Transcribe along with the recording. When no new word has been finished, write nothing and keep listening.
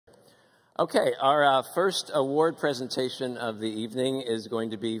Okay, our first award presentation of the evening is going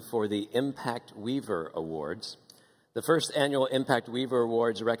to be for the Impact Weaver Awards. The first annual Impact Weaver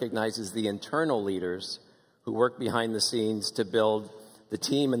Awards recognizes the internal leaders who work behind the scenes to build the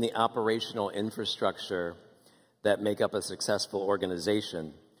team and the operational infrastructure that make up a successful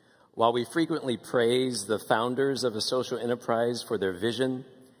organization. While we frequently praise the founders of a social enterprise for their vision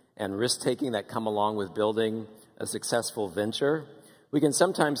and risk-taking that come along with building a successful venture, we can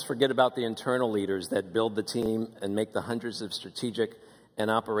sometimes forget about the internal leaders that build the team and make the hundreds of strategic and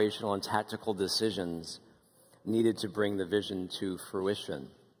operational and tactical decisions needed to bring the vision to fruition.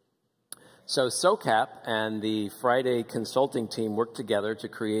 So SOCAP and the Friday consulting team worked together to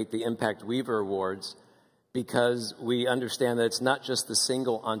create the Impact Weaver Awards because we understand that it's not just the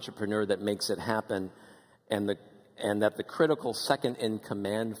single entrepreneur that makes it happen, and that the critical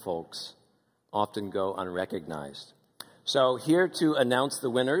second-in-command folks often go unrecognized. So here to announce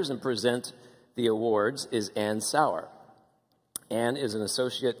the winners and present the awards is Ann Sauer. Ann is an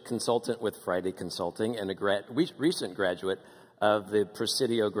associate consultant with Friday Consulting and a recent graduate of the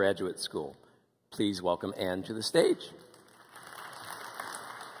Presidio Graduate School. Please welcome Ann to the stage.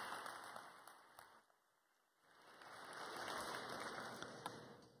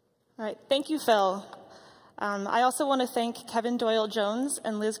 All right, thank you, Phil. I also want to thank Kevin Doyle-Jones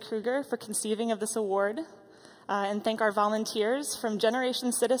and Liz Kruger for conceiving of this award. And thank our volunteers from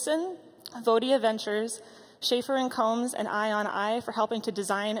Generation Citizen, Vodia Ventures, Schaefer & Combs, and Eye on Eye for helping to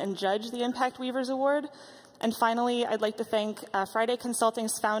design and judge the Impact Weavers Award. And finally, I'd like to thank Friday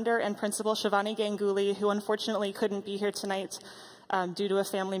Consulting's founder and principal, Shivani Ganguly, who unfortunately couldn't be here tonight due to a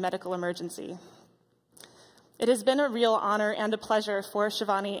family medical emergency. It has been a real honor and a pleasure for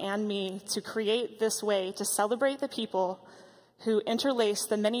Shivani and me to create this way to celebrate the people who interlace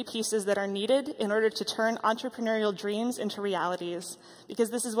the many pieces that are needed in order to turn entrepreneurial dreams into realities,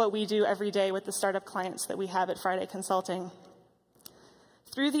 because this is what we do every day with the startup clients that we have at Friday Consulting.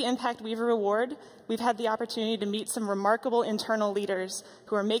 Through the Impact Weaver Award, we've had the opportunity to meet some remarkable internal leaders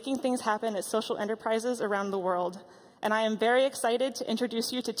who are making things happen at social enterprises around the world. And I am very excited to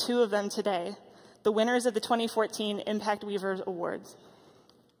introduce you to two of them today, the winners of the 2014 Impact Weavers Awards.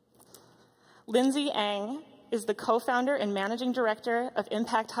 Lindsay Ang is the co-founder and managing director of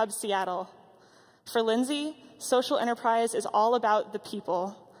Impact Hub Seattle. For Lindsay, social enterprise is all about the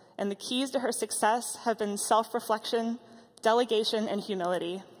people, and the keys to her success have been self-reflection, delegation, and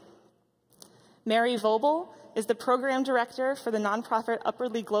humility. Mary Vobel is the program director for the nonprofit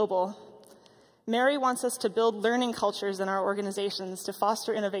Upwardly Global. Mary wants us to build learning cultures in our organizations to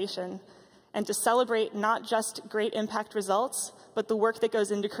foster innovation and to celebrate not just great impact results, but the work that goes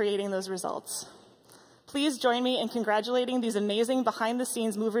into creating those results. Please join me in congratulating these amazing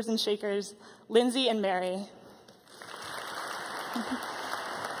behind-the-scenes movers and shakers, Lindsay and Mary. Okay.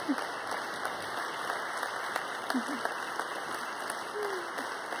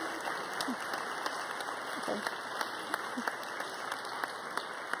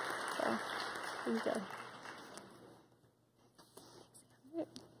 So, here we go.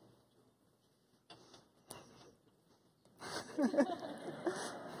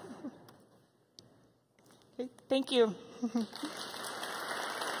 Thank you.